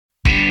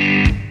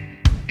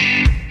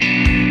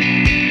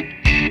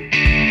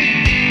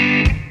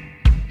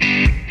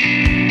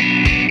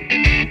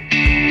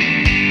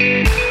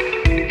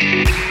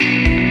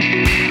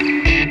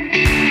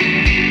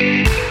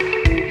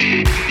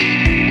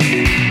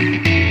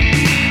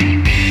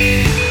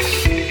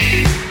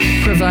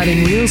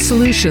providing real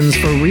solutions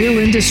for real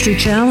industry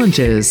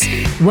challenges.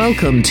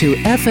 Welcome to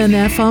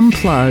FNF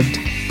Unplugged,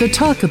 the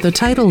talk of the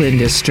title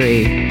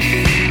industry.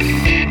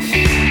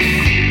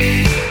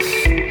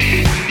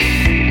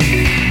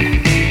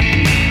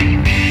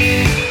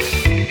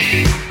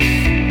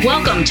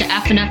 Welcome to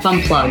FNF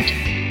Unplugged.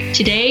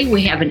 Today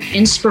we have an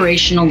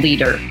inspirational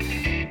leader.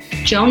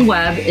 Joan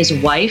Webb is a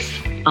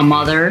wife, a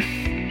mother,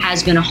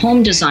 has been a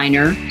home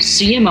designer,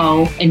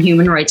 CMO, and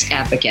human rights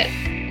advocate.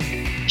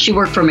 She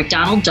worked for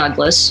McDonnell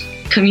Douglas,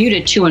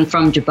 commuted to and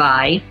from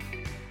Dubai,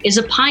 is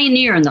a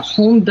pioneer in the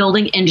home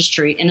building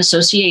industry and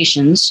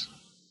associations,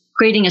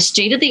 creating a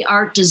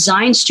state-of-the-art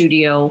design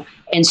studio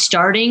and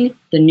starting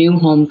the New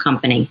Home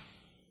Company.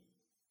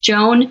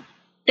 Joan,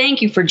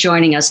 thank you for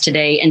joining us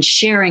today and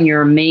sharing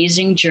your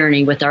amazing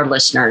journey with our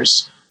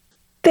listeners.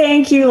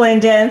 Thank you,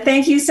 Linda.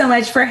 Thank you so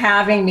much for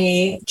having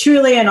me.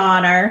 Truly an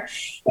honor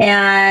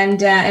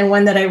and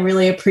one that I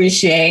really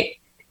appreciate.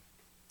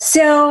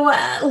 So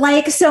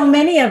like so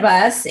many of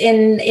us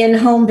in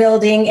home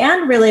building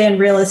and really in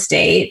real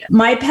estate,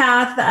 my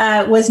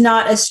path was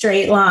not a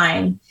straight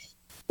line.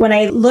 When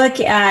I look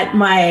at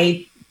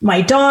my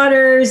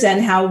daughters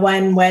and how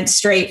one went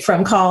straight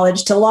from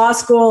college to law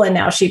school and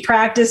now she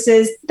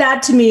practices,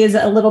 that to me is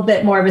a little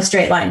bit more of a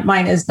straight line.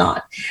 Mine is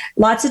not.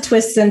 Lots of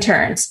twists and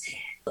turns.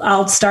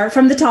 I'll start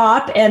from the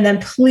top and then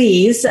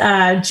please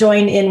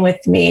join in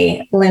with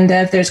me,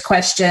 Linda, if there's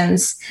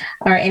questions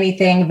or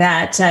anything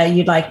that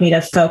you'd like me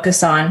to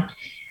focus on.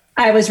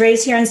 I was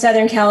raised here in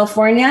Southern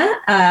California,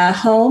 a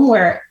home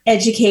where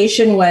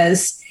education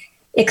was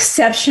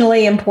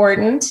exceptionally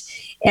important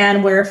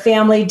and where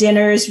family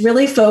dinners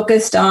really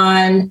focused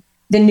on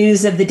the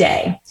news of the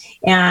day.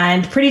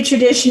 And pretty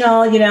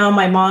traditional,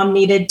 my mom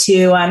needed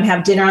to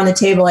have dinner on the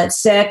table at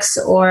 6,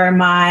 or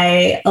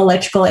my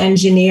electrical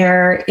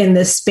engineer in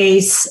the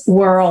space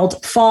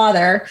world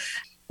father.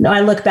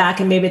 I look back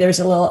and maybe there's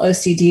a little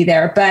OCD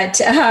there, but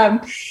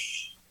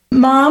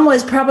mom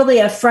was probably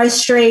a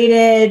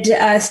frustrated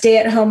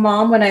stay-at-home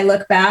mom when I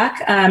look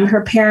back.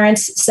 Her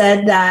parents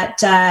said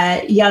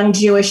that young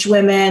Jewish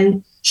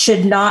women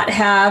should not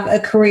have a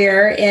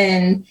career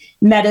in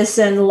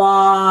medicine,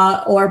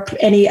 law, or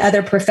any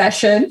other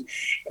profession.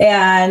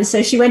 And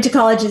so she went to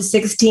college at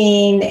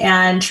 16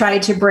 and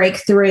tried to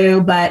break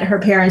through, but her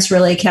parents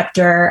really kept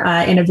her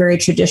in a very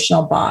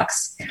traditional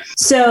box.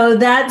 So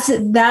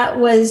that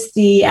was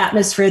the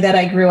atmosphere that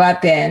I grew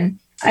up in.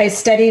 I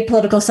studied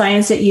political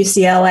science at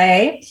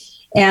UCLA,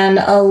 and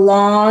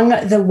along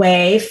the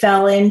way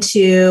fell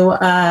into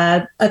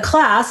a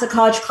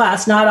college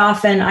class. Not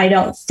often, I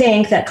don't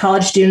think, that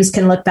college students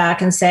can look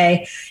back and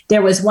say,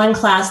 there was one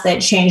class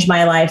that changed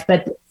my life,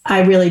 but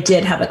I really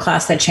did have a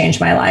class that changed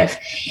my life.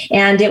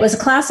 And it was a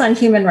class on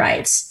human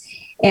rights.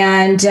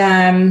 And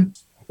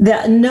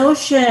the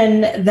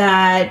notion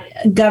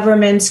that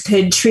governments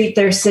could treat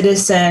their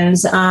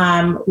citizens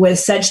with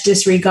such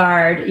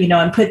disregard,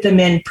 and put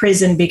them in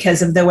prison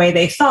because of the way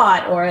they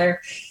thought,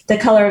 or the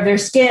color of their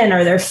skin,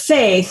 or their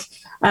faith,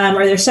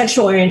 or their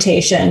sexual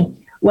orientation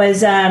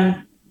was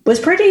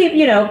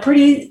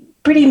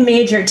pretty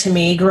major to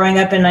me growing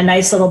up in a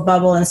nice little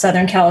bubble in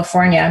Southern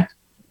California.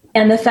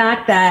 And the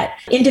fact that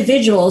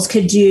individuals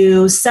could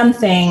do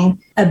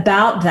something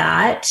about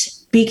that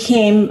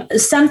became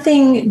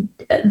something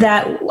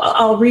that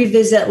I'll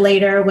revisit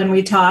later when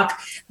we talk.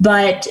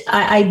 But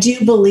I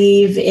do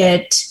believe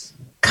it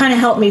kind of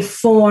helped me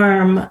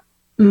form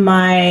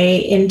my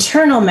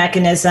internal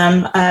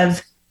mechanism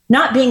of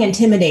not being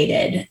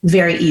intimidated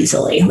very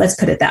easily, let's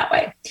put it that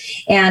way,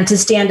 and to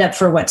stand up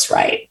for what's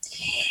right.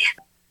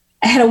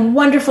 I had a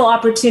wonderful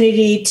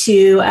opportunity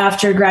to,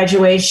 after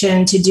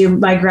graduation, to do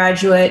my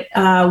graduate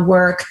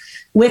work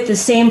with the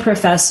same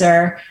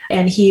professor,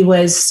 and he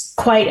was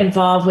quite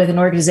involved with an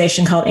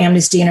organization called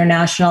Amnesty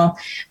International,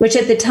 which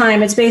at the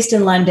time, it's based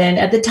in London.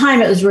 At the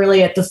time, it was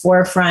really at the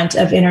forefront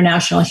of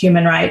international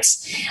human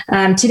rights.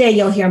 Today,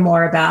 you'll hear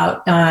more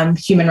about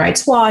Human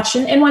Rights Watch,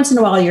 and once in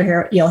a while,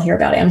 you'll hear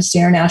about Amnesty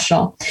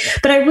International.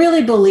 But I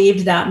really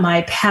believed that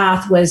my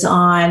path was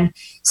on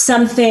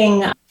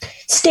something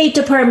State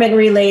Department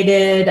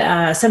related,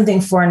 something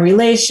foreign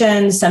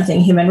relations, something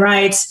human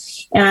rights.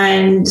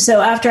 And so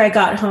after I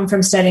got home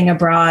from studying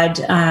abroad,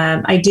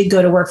 I did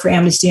go to work for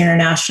Amnesty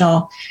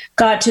International,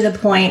 got to the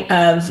point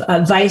of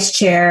vice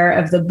chair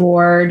of the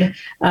board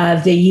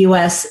of the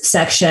U.S.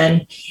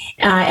 section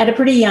at a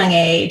pretty young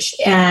age.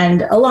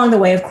 And along the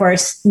way, of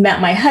course, met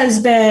my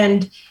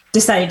husband,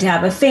 decided to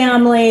have a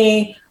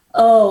family.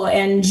 Oh,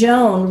 and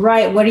Joan,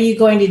 right, what are you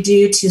going to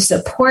do to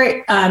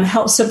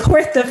help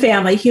support the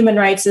family? Human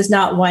rights is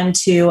not one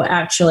to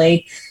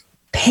actually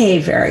pay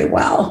very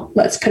well.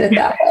 Let's put it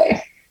that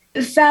way.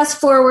 Fast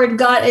forward,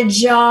 got a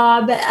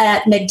job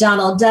at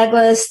McDonnell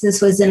Douglas.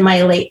 This was in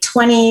my late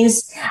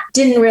 20s.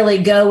 Didn't really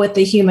go with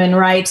the human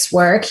rights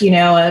work,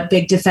 a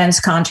big defense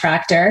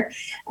contractor.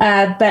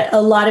 But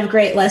a lot of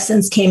great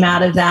lessons came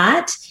out of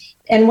that.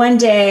 And one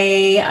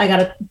day I got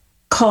a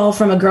call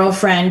from a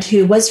girlfriend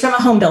who was from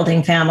a home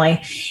building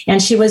family.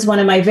 And she was one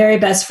of my very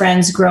best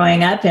friends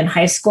growing up in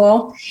high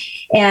school.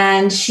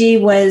 And she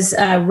was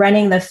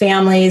running the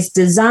family's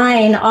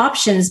design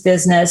options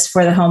business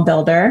for the home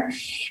builder.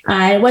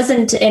 It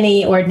wasn't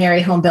any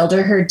ordinary home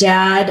builder. Her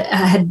dad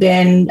had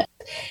been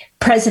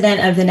president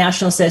of the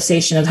National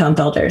Association of Home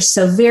Builders,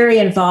 so very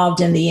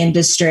involved in the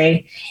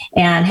industry,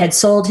 and had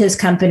sold his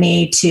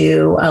company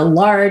to a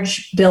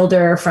large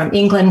builder from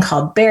England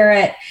called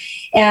Barrett,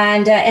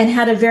 and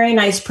had a very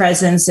nice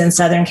presence in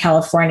Southern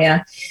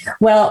California.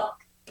 Well,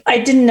 I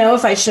didn't know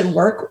if I should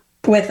work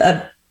with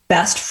a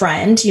best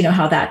friend. You know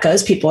how that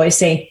goes. People always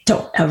say,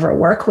 don't ever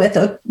work with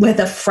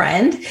a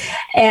friend.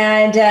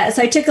 And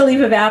so I took a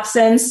leave of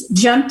absence,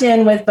 jumped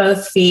in with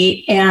both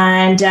feet.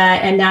 And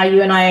now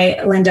you and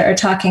I, Linda, are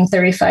talking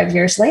 35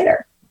 years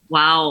later.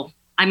 Wow.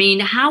 I mean,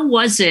 how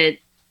was it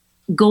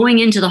going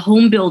into the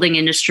home building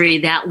industry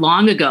that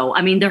long ago?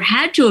 I mean, there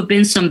had to have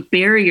been some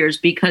barriers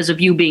because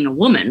of you being a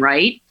woman,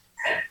 right?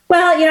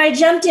 Well, I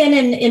jumped in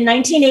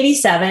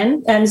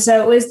 1987, and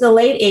so it was the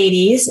late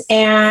 80s.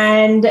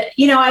 And,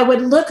 I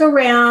would look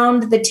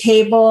around the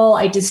table.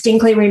 I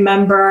distinctly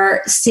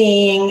remember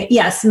seeing,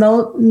 yes,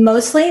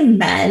 mostly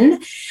men,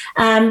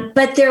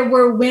 but there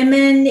were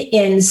women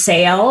in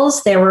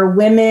sales, there were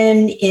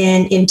women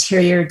in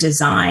interior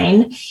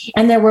design,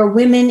 and there were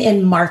women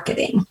in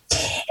marketing.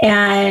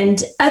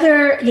 And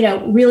other,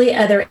 really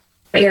other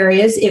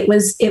areas, it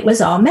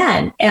was all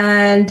men.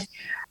 And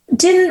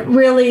didn't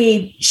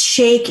really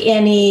shake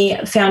any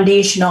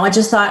foundational. I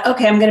just thought,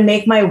 okay, I'm going to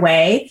make my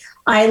way.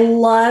 I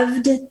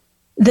loved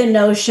the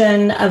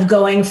notion of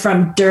going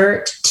from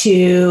dirt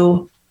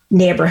to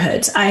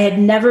neighborhoods. I had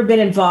never been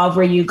involved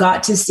where you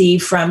got to see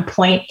from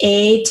point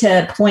A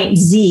to point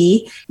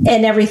Z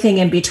and everything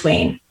in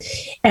between.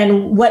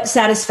 And what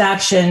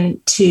satisfaction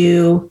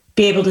to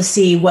be able to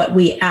see what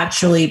we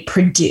actually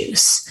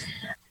produce.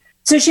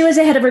 So she was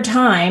ahead of her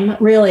time,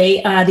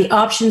 really. The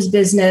options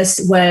business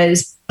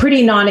was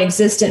pretty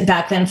non-existent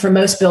back then for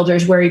most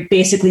builders, where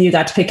basically you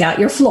got to pick out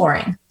your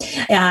flooring.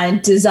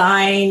 And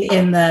design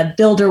in the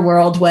builder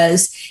world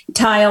was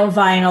tile,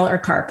 vinyl, or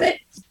carpet.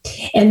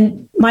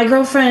 And my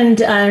girlfriend,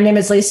 her name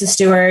is Lisa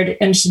Stewart,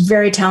 and she's a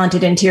very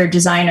talented interior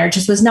designer,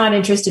 just was not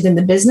interested in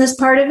the business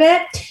part of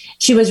it.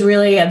 She was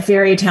really a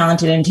very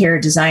talented interior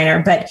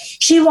designer, but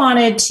she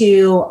wanted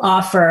to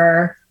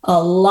offer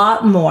a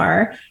lot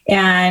more.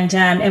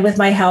 And with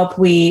my help,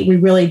 we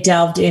really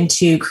delved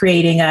into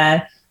creating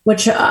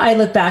which I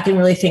look back and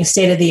really think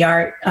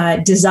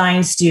state-of-the-art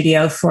design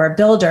studio for a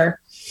builder.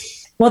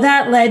 Well,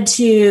 that led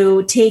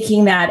to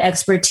taking that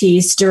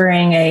expertise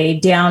during a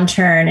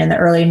downturn in the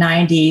early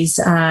 90s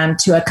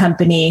to a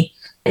company.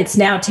 It's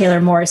now Taylor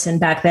Morrison.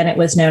 Back then it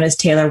was known as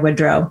Taylor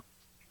Woodrow.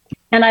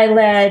 And I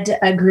led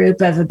a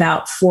group of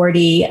about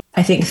 40,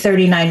 I think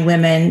 39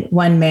 women,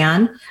 one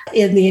man,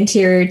 in the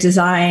interior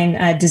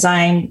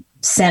design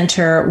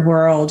center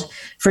world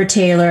for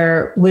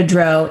Taylor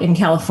Woodrow in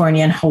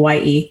California and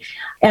Hawaii.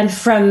 And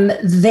from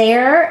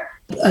there,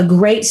 a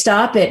great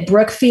stop at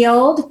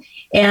Brookfield,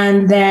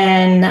 and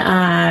then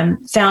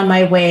found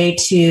my way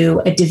to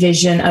a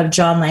division of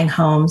John Lang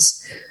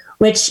Homes,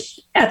 which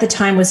at the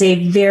time was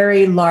a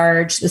very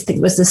large, I think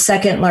it was the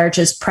second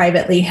largest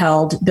privately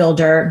held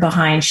builder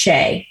behind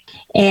Shea.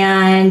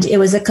 And it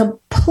was a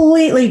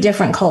completely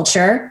different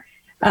culture,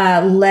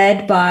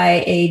 led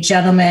by a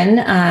gentleman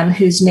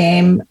whose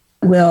name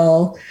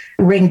will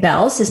ring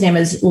bells. His name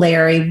is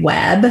Larry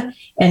Webb.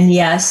 And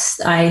yes,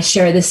 I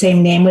share the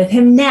same name with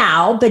him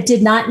now, but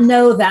did not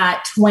know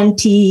that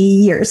 20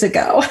 years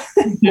ago.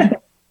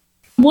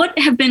 What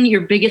have been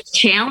your biggest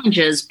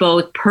challenges,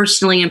 both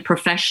personally and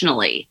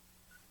professionally?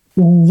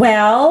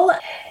 Well,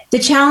 the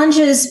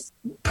challenges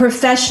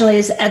professionally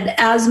is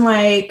as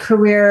my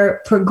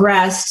career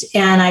progressed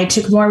and I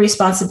took more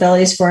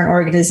responsibilities for an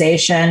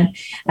organization.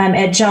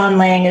 At John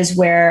Lang is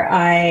where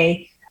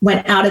I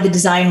went out of the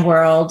design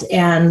world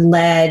and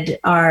led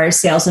our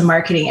sales and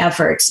marketing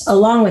efforts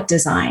along with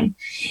design.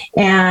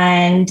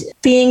 And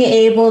being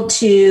able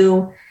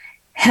to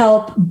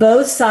help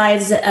both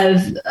sides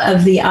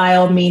of the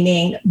aisle,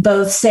 meaning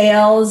both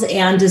sales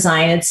and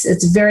design.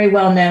 It's very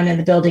well known in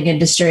the building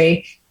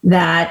industry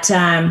that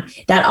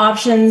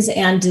options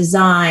and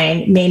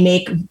design may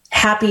make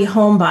happy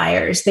home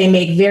buyers. They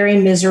make very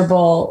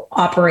miserable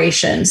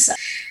operations.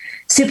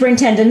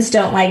 Superintendents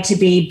don't like to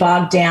be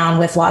bogged down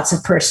with lots of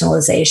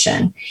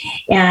personalization.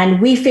 And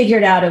we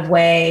figured out a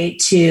way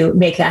to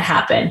make that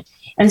happen.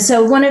 And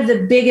so one of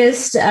the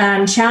biggest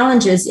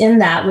challenges in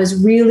that was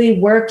really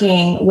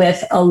working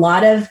with a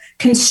lot of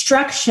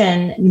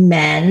construction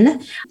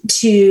men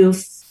to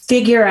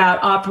figure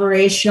out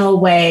operational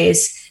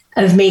ways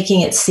of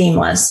making it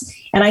seamless.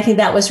 And I think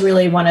that was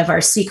really one of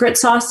our secret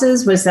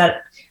sauces, was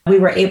that we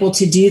were able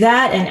to do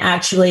that and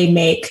actually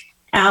make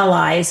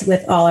allies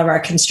with all of our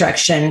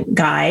construction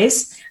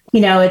guys.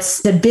 You know,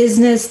 it's the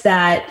business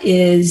that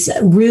is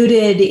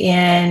rooted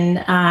in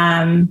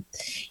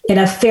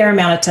a fair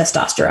amount of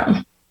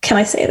testosterone. Can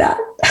I say that?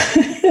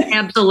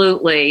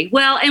 Absolutely.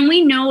 Well, and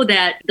we know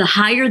that the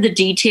higher the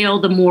detail,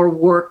 the more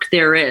work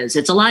there is.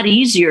 It's a lot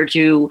easier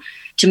to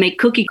make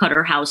cookie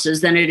cutter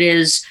houses than it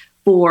is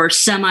for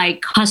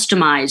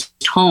semi-customized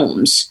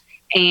homes.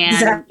 And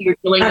Exactly. you're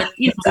dealing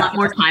with a lot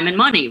more time and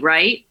money,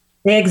 right?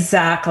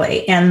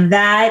 Exactly. And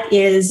that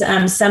is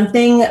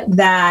something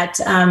that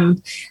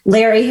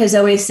Larry has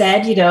always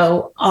said,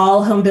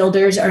 all home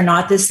builders are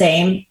not the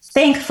same,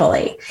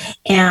 thankfully.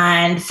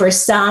 And for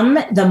some,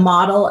 the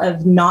model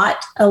of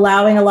not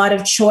allowing a lot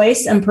of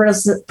choice and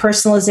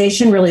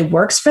personalization really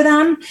works for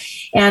them.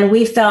 And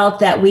we felt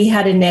that we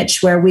had a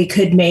niche where we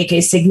could make a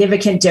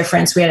significant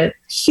difference. We had a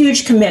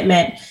huge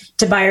commitment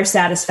to buyer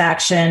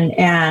satisfaction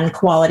and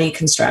quality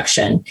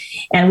construction.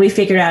 And we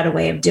figured out a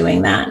way of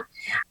doing that.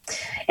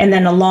 And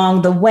then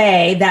along the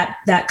way,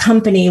 that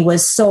company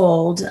was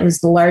sold. It was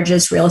the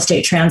largest real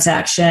estate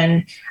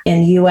transaction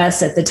in the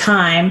U.S. at the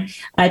time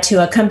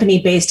to a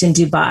company based in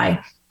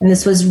Dubai. And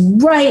this was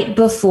right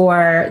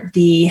before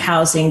the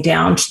housing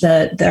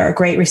the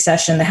Great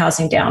Recession, the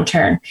housing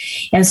downturn.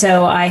 And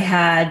so I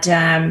had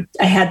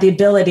the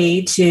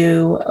ability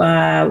to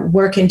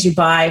work in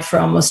Dubai for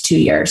almost 2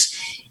 years.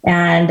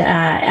 And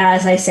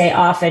as I say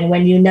often,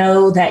 when you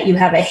know that you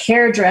have a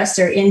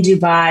hairdresser in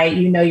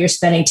Dubai, you're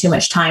spending too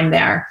much time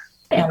there.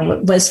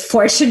 And was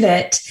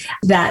fortunate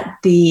that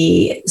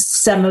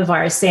some of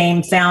our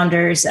same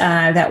founders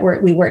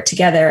we worked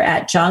together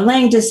at John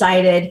Lang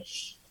decided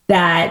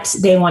that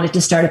they wanted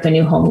to start up a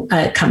new home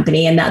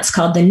company, and that's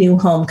called the New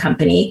Home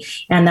Company.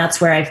 And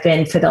that's where I've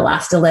been for the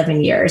last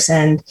 11 years.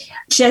 And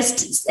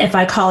just, if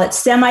I call it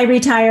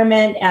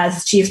semi-retirement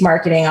as chief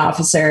marketing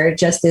officer,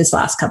 just this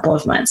last couple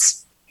of months.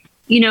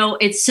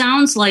 It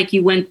sounds like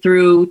you went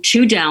through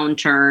 2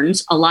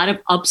 downturns, a lot of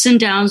ups and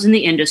downs in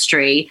the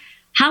industry.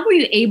 How were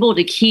you able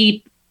to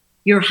keep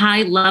your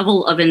high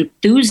level of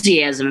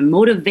enthusiasm and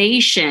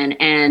motivation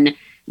and,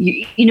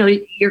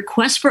 your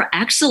quest for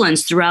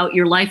excellence throughout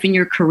your life and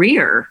your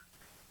career?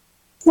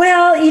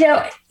 Well,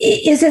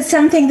 is it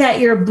something that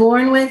you're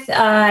born with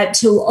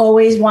to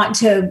always want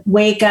to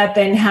wake up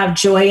and have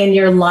joy in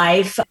your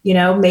life,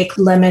 make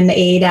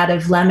lemonade out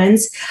of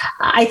lemons?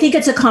 I think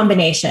it's a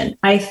combination.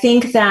 I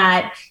think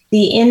that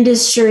the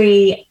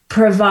industry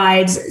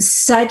provides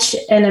such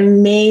an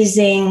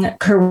amazing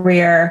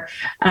career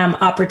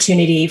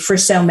opportunity for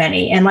so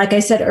many. And like I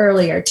said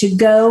earlier, to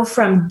go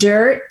from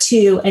dirt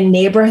to a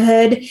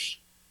neighborhood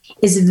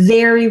is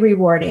very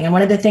rewarding. And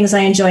one of the things I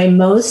enjoy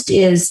most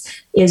is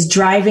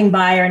driving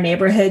by our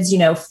neighborhoods,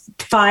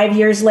 5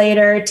 years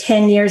later,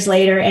 10 years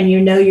later, and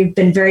you've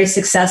been very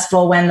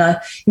successful when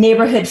the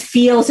neighborhood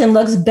feels and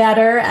looks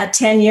better at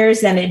 10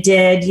 years than it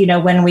did,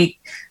 when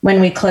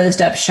we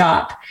closed up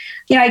shop.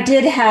 I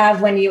did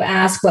have, when you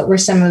ask what were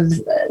some of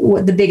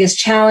the biggest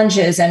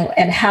challenges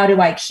and how do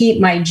I keep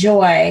my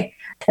joy,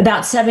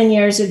 about 7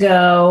 years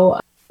ago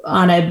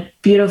on a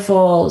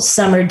beautiful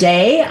summer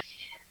day,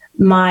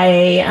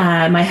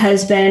 my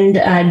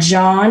husband,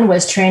 John,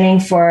 was training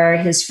for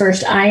his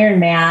first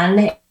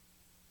Ironman.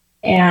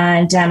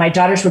 And my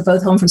daughters were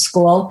both home from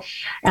school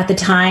at the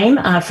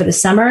time for the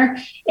summer.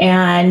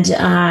 And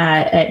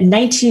a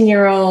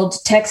 19-year-old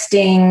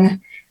texting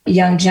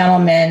young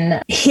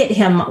gentleman hit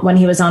him when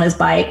he was on his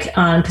bike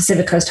on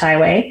Pacific Coast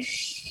Highway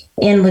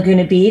in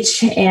Laguna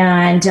Beach.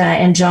 And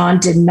John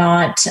did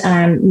not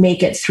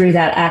make it through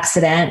that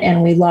accident,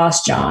 and we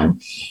lost John.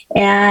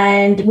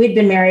 And we'd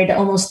been married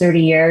almost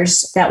 30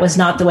 years. That was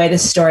not the way the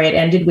story had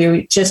ended. We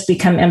would just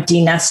become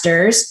empty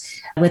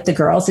nesters with the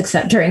girls,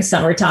 except during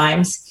summer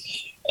times.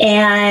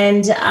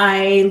 And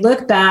I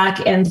look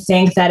back and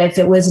think that if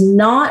it was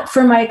not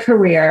for my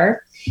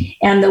career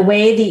and the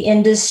way the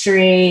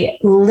industry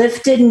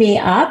lifted me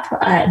up,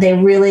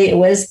 it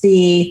was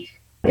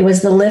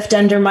the lift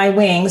under my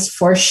wings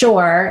for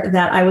sure,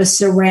 that I was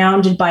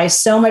surrounded by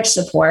so much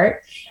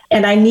support.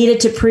 And I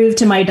needed to prove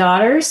to my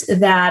daughters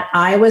that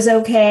I was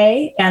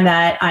okay and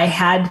that I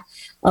had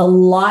a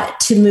lot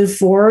to move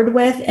forward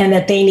with and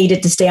that they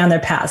needed to stay on their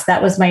paths.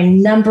 That was my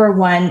number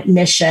one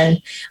mission,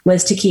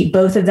 was to keep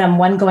both of them,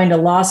 one going to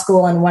law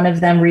school and one of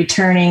them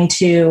returning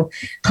to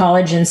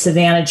college in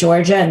Savannah,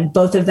 Georgia. And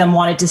both of them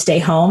wanted to stay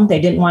home. They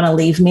didn't want to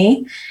leave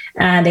me.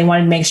 And they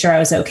wanted to make sure I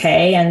was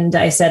okay. And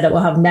I said that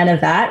we'll have none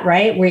of that,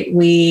 right?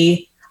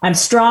 I'm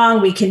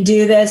strong, we can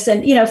do this.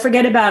 And,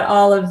 forget about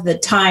all of the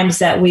times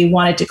that we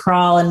wanted to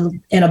crawl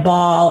in a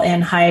ball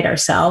and hide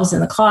ourselves in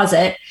the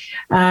closet.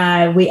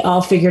 We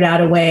all figured out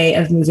a way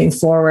of moving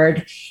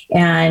forward.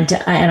 And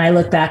I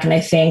look back and I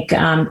think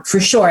for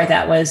sure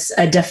that was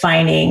a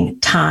defining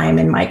time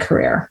in my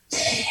career,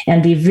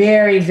 and be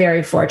very,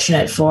 very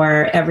fortunate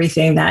for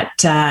everything that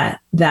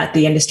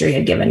the industry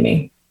had given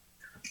me.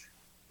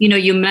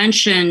 You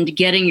mentioned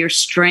getting your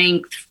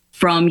strength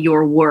from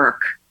your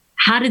work.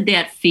 How did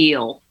that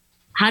feel?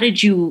 How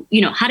did you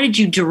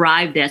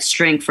derive that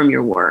strength from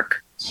your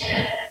work?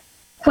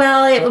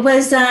 Well, it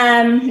was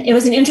an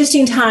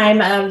interesting time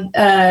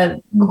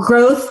of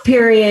growth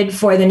period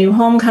for the New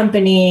Home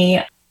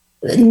Company,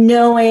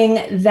 knowing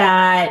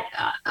that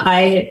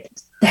I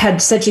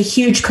had such a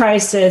huge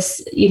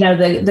crisis.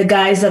 The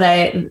guys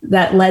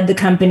that led the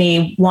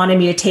company wanted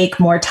me to take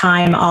more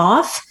time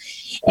off.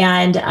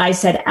 And I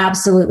said,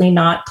 absolutely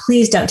not.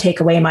 Please don't take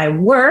away my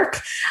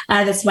work.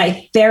 That's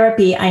my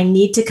therapy. I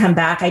need to come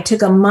back. I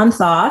took a month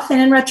off.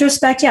 And in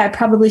retrospect, I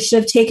probably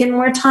should have taken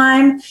more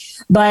time.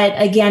 But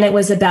again, it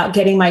was about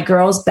getting my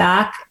girls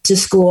back to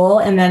school.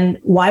 And then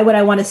why would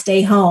I want to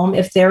stay home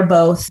if they're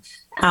both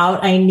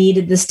out? I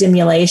needed the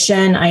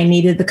stimulation. I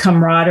needed the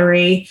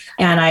camaraderie.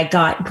 And I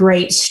got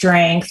great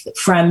strength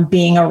from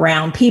being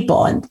around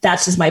people. And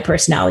that's just my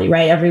personality,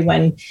 right?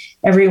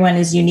 Everyone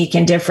is unique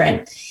and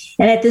different.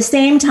 And at the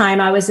same time,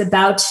 I was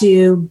about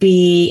to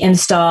be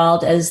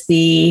installed as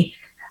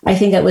I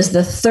think it was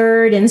the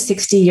third in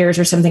 60 years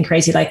or something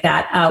crazy like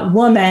that,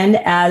 woman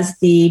as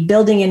the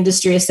Building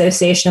Industry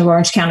Association of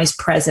Orange County's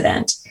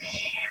president.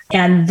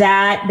 And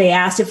that they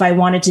asked if I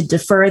wanted to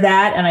defer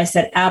that. And I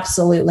said,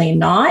 absolutely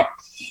not.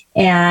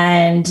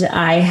 And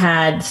I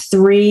had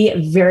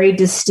 3 very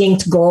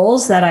distinct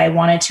goals that I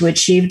wanted to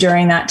achieve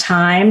during that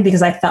time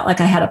because I felt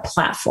like I had a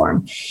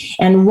platform.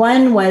 And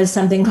one was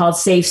something called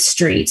Safe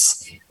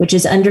Streets, which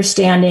is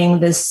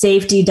understanding the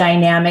safety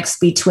dynamics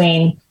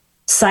between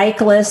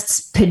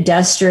cyclists,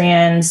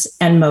 pedestrians,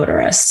 and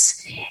motorists.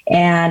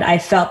 And I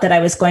felt that I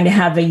was going to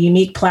have a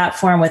unique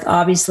platform with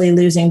obviously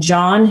losing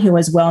John, who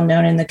was well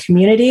known in the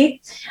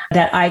community,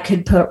 that I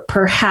could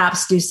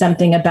perhaps do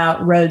something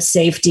about road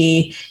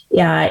safety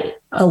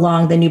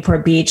along the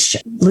Newport Beach,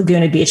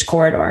 Laguna Beach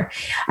corridor.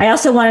 I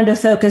also wanted to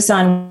focus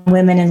on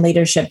women in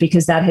leadership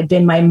because that had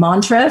been my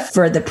mantra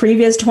for the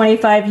previous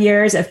 25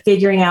 years of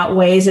figuring out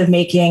ways of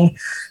making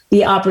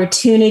the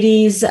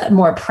opportunities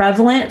more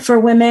prevalent for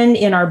women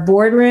in our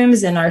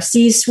boardrooms, in our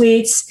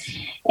C-suites,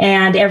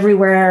 and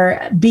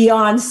everywhere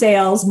beyond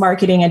sales,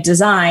 marketing, and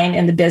design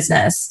in the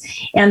business.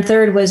 And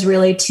third was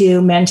really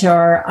to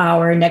mentor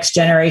our next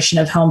generation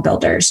of home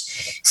builders.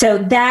 So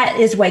that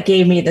is what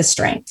gave me the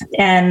strength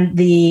and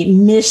the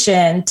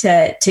mission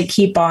to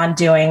keep on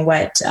doing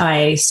what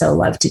I so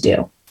love to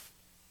do.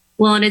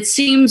 Well, and it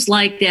seems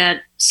like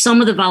that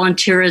some of the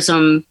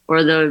volunteerism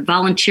or the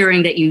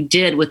volunteering that you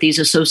did with these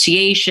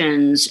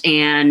associations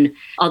and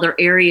other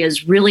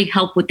areas really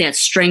help with that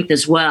strength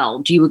as well.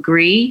 Do you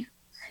agree?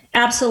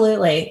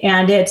 Absolutely.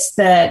 And it's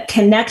the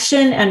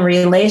connection and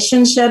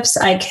relationships.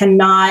 I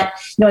cannot,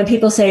 when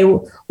people say,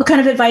 what kind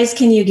of advice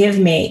can you give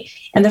me?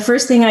 And the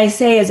first thing I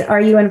say is,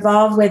 are you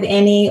involved with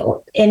any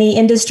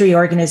industry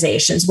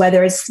organizations,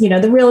 whether it's,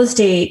 the real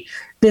estate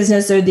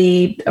business or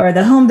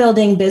the home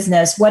building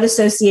business? What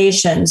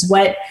associations,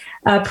 what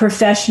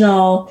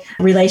professional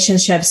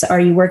relationships are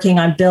you working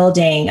on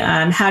building?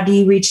 How do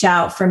you reach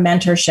out for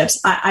mentorships?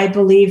 I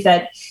believe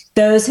that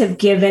those have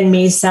given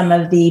me some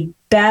of the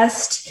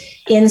best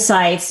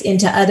insights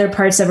into other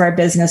parts of our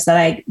business that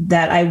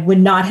I would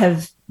not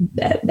have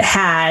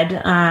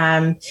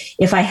had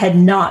if I had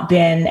not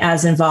been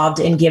as involved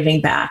in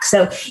giving back.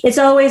 So it's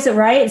always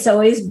right. It's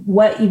always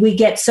what we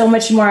get so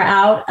much more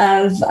out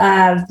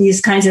of these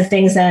kinds of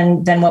things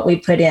than what we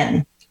put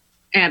in.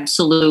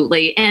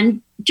 Absolutely.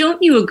 And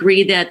don't you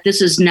agree that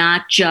this is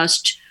not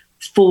just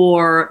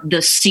for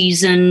the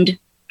seasoned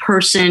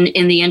person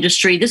in the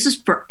industry? This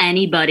is for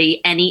anybody,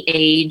 any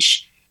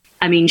age.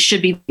 I mean,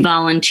 should be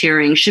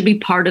volunteering, should be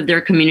part of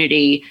their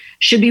community,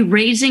 should be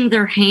raising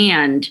their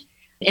hand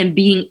and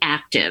being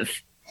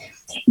active.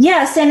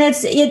 Yes. And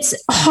it's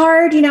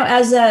hard,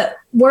 as a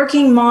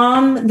working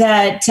mom,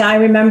 that I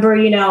remember,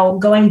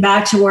 going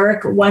back to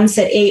work once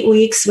at 8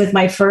 weeks with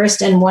my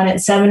first and one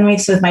at 7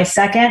 weeks with my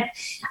second.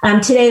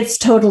 Today, it's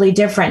totally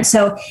different.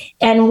 So,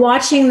 and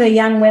watching the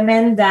young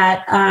women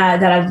that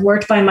I've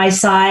worked by my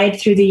side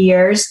through the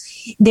years,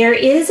 there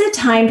is a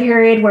time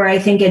period where I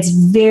think it's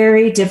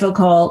very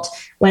difficult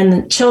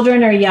when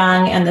children are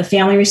young and the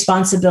family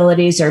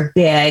responsibilities are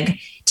big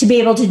to be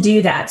able to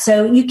do that.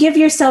 So you give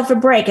yourself a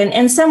break.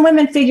 And some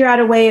women figure out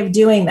a way of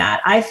doing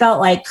that. I felt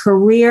like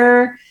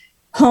career,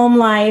 home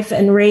life,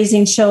 and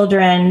raising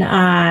children,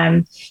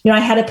 I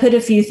had to put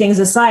a few things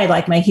aside,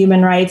 like my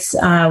human rights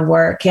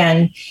work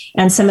and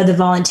some of the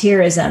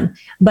volunteerism.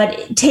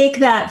 But take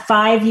that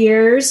 5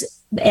 years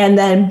and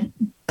then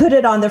put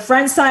it on the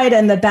front side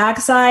and the back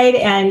side.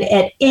 And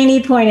at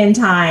any point in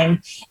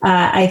time,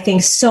 I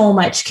think so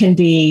much can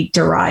be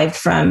derived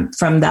from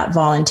that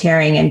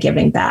volunteering and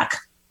giving back.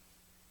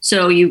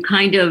 So you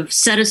kind of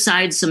set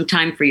aside some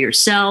time for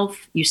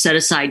yourself. You set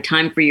aside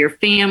time for your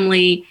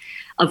family.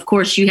 Of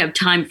course, you have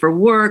time for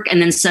work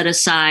and then set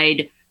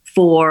aside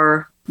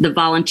for the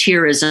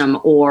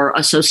volunteerism or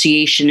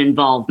association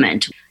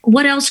involvement.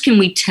 What else can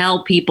we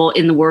tell people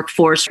in the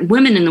workforce,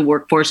 women in the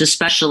workforce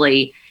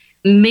especially,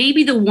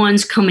 maybe the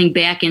ones coming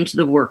back into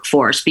the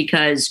workforce,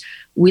 because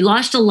we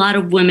lost a lot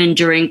of women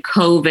during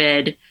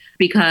COVID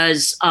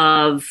because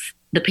of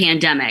the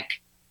pandemic.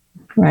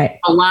 Right.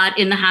 A lot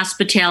in the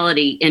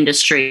hospitality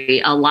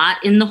industry, a lot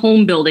in the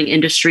home building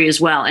industry as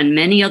well, and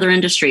many other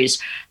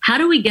industries. How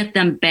do we get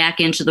them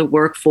back into the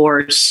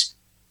workforce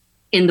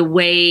in the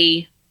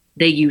way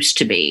they used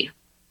to be?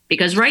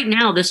 Because right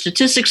now, the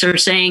statistics are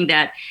saying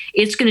that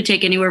it's going to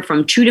take anywhere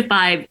from 2 to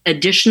 5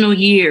 additional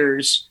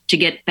years to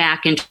get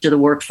back into the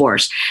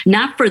workforce.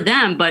 Not for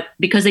them, but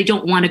because they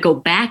don't want to go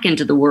back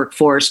into the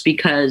workforce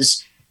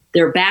because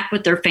they're back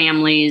with their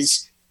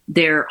families,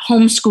 they're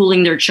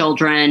homeschooling their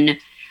children,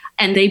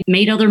 and they've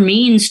made other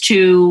means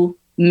to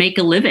make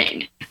a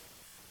living.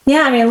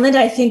 Yeah, I mean,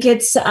 Linda, I think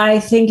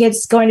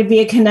it's going to be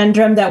a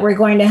conundrum that we're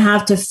going to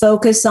have to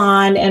focus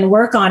on and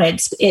work on.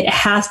 It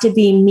has to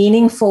be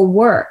meaningful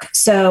work.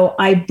 So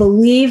I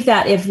believe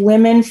that if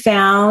women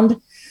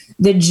found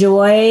the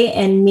joy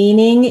and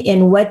meaning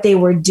in what they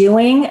were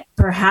doing,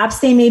 perhaps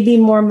they may be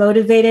more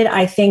motivated.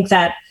 I think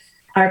that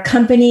our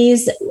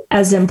companies,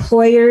 as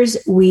employers,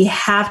 we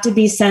have to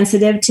be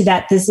sensitive to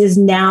that. This is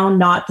now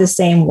not the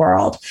same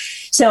world.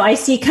 So I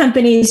see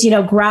companies,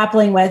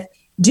 grappling with,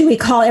 do we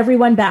call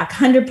everyone back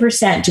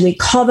 100%? Do we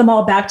call them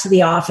all back to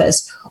the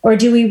office? Or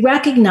do we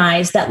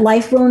recognize that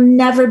life will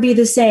never be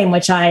the same,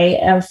 which I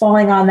am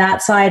falling on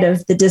that side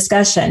of the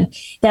discussion,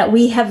 that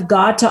we have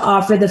got to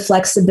offer the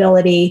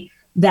flexibility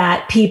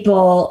that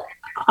people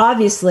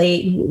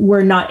obviously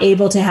were not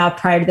able to have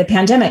prior to the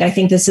pandemic. I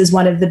think this is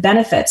one of the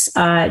benefits.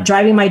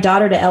 Driving my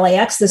daughter to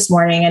LAX this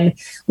morning, and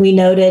we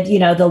noted,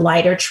 the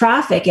lighter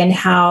traffic and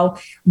how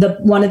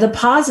one of the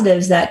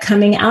positives that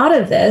coming out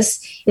of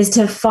this is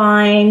to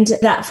find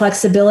that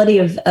flexibility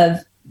of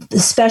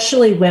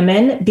especially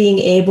women being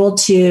able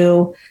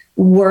to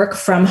work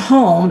from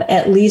home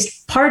at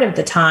least part of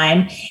the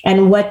time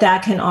and what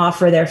that can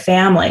offer their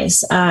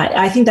families.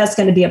 I think that's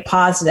going to be a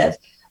positive,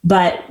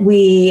 but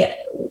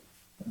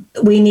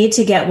we need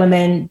to get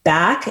women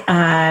back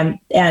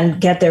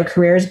and get their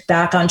careers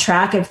back on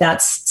track if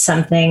that's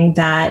something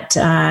that,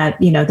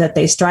 that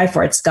they strive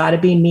for. It's got to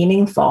be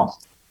meaningful.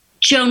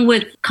 Joan,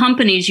 with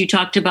companies, you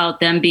talked about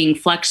them being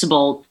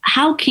flexible.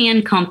 How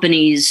can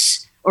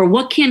companies, or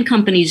what can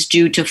companies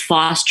do to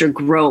foster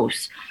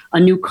growth, a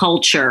new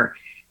culture,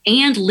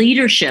 and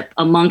leadership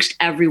amongst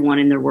everyone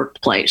in their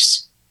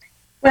workplace?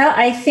 Well,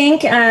 I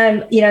think,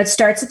 it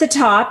starts at the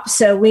top.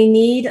 So we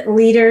need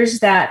leaders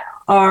that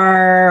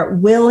are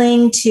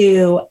willing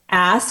to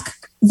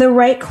ask the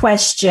right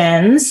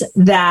questions,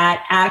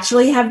 that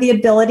actually have the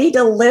ability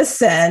to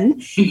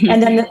listen,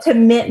 and then the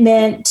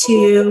commitment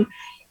to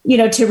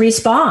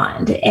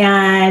respond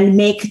and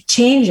make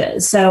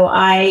changes. So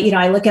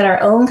I look at our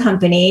own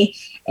company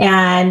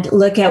and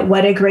look at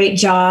what a great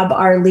job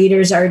our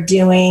leaders are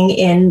doing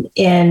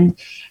in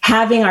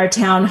having our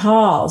town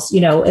halls.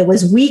 It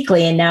was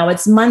weekly and now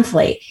it's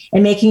monthly,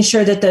 and making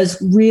sure that those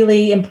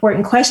really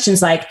important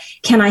questions like,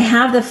 can I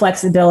have the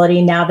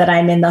flexibility now that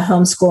I'm in the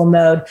homeschool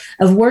mode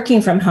of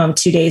working from home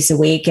 2 days a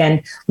week?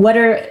 And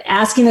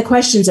asking the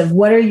questions of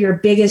what are your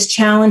biggest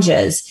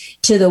challenges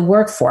to the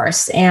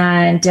workforce,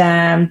 and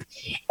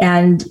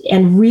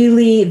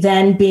really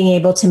then being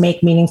able to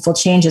make meaningful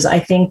changes. I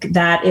think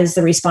that is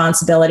the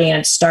responsibility, and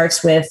it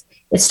starts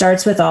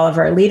with all of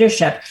our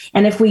leadership.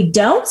 And if we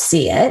don't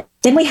see it,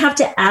 then we have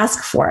to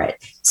ask for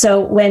it. So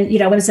when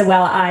I say,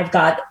 well, I've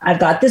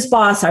got this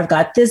boss, I've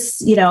got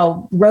this,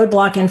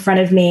 roadblock in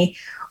front of me.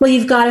 Well,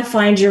 you've got to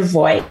find your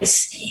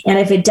voice. And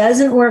if it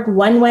doesn't work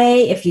one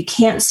way, if you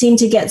can't seem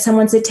to get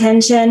someone's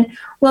attention,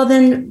 well,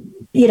 then,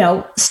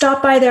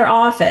 stop by their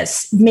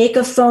office, make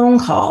a phone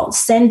call,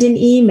 send an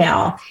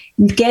email,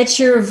 get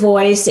your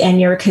voice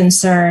and your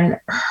concern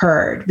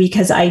heard.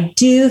 Because I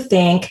do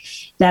think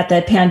that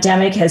the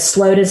pandemic has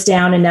slowed us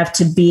down enough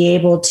to be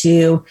able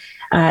to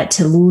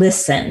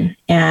listen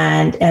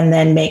and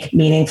then make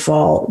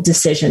meaningful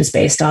decisions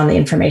based on the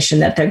information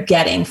that they're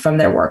getting from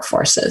their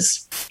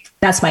workforces.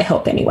 That's my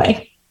hope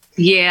anyway.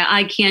 Yeah,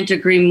 I can't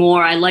agree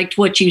more. I liked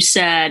what you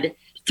said.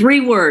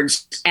 3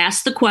 words: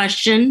 ask the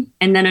question,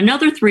 and then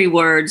another 3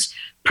 words: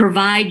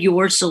 provide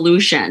your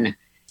solution.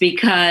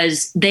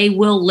 Because they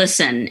will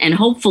listen, and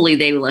hopefully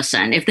they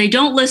listen. If they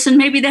don't listen,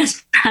 maybe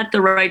that's not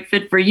the right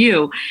fit for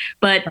you,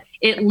 but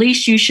at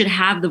least you should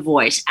have the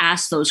voice,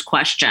 ask those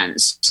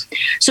questions.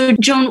 So,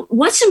 Joan,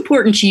 what's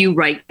important to you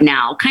right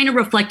now? Kind of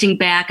reflecting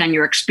back on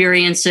your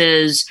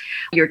experiences,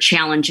 your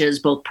challenges,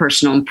 both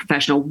personal and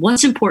professional.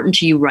 What's important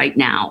to you right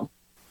now?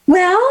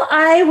 Well,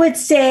 I would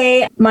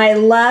say my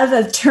love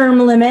of term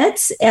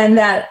limits, and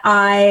that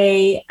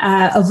I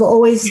have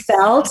always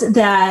felt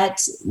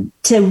that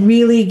to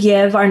really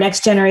give our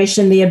next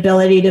generation the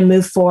ability to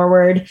move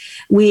forward.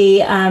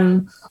 We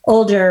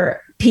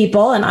older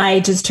people, and I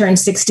just turned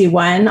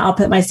 61. I'll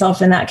put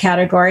myself in that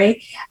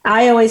category.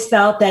 I always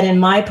felt that in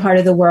my part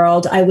of the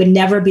world, I would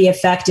never be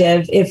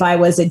effective if I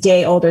was a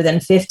day older than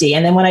 50.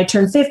 And then when I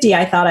turned 50,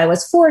 I thought I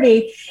was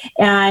 40.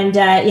 And,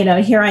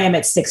 here I am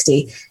at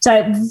 60. So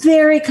I'm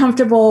very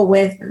comfortable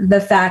with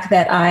the fact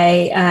that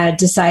I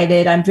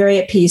decided I'm very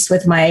at peace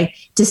with my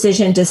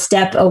decision to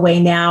step away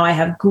now. I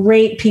have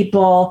great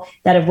people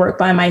that have worked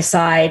by my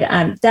side.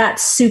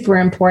 That's super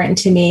important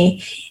to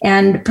me.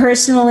 And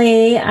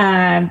personally,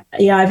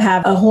 I've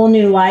had a whole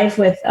new life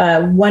with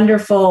a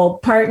wonderful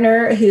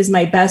partner who's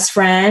my best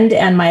friend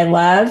and my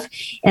love.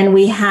 And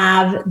we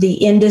have the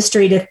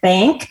industry to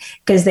thank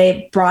because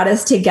they brought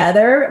us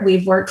together.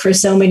 We've worked for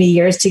so many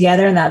years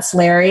together, and that's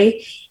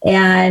Larry.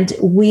 And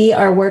we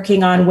are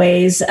working on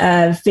ways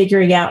of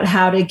figuring out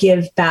how to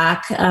give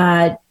back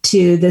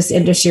to this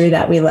industry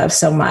that we love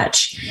so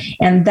much.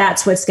 And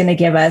that's what's going to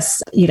give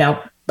us,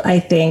 I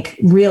think,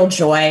 real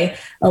joy,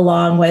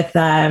 along with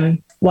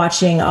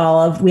watching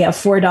we have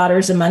 4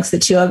 daughters amongst the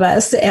 2 of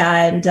us,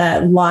 and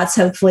lots,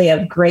 hopefully,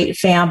 of great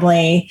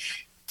family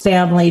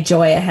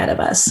joy ahead of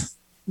us.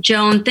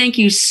 Joan, thank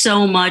you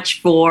so much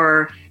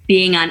for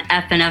being on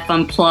FNF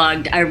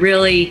Unplugged. I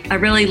really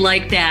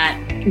like that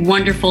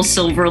wonderful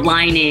silver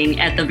lining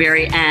at the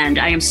very end.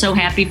 I am so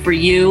happy for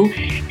you.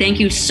 Thank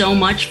you so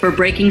much for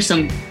breaking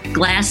some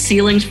glass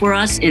ceilings for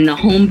us in the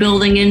home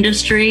building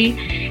industry.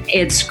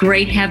 It's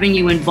great having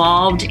you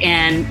involved,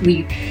 and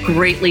we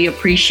greatly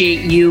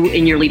appreciate you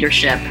and your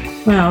leadership.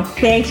 Well,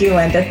 thank you,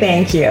 Linda.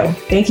 Thank you.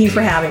 Thank you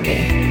for having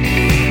me.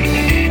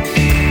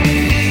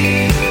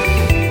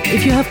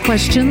 If you have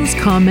questions,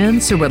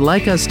 comments, or would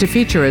like us to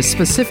feature a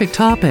specific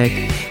topic,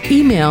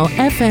 email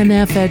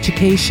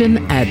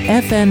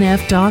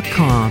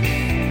fnfeducation@fnf.com.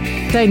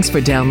 Thanks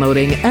for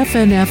downloading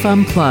FNF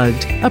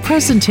Unplugged, a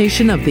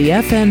presentation of the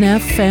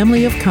FNF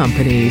family of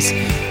companies.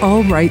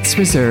 All rights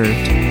reserved.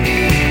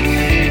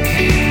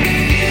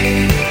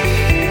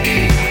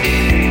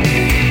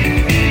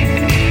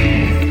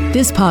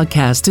 This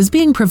podcast is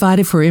being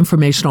provided for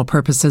informational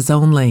purposes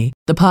only.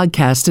 The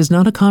podcast is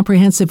not a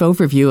comprehensive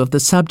overview of the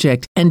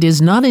subject and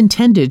is not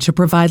intended to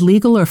provide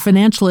legal or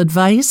financial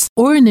advice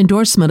or an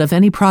endorsement of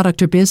any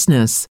product or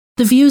business.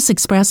 The views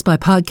expressed by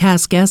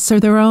podcast guests are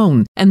their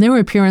own, and their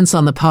appearance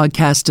on the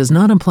podcast does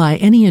not imply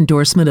any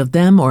endorsement of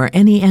them or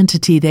any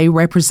entity they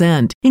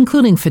represent,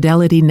 including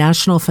Fidelity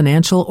National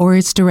Financial or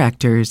its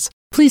directors.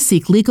 Please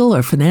seek legal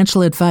or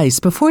financial advice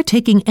before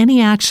taking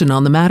any action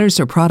on the matters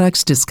or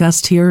products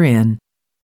discussed herein.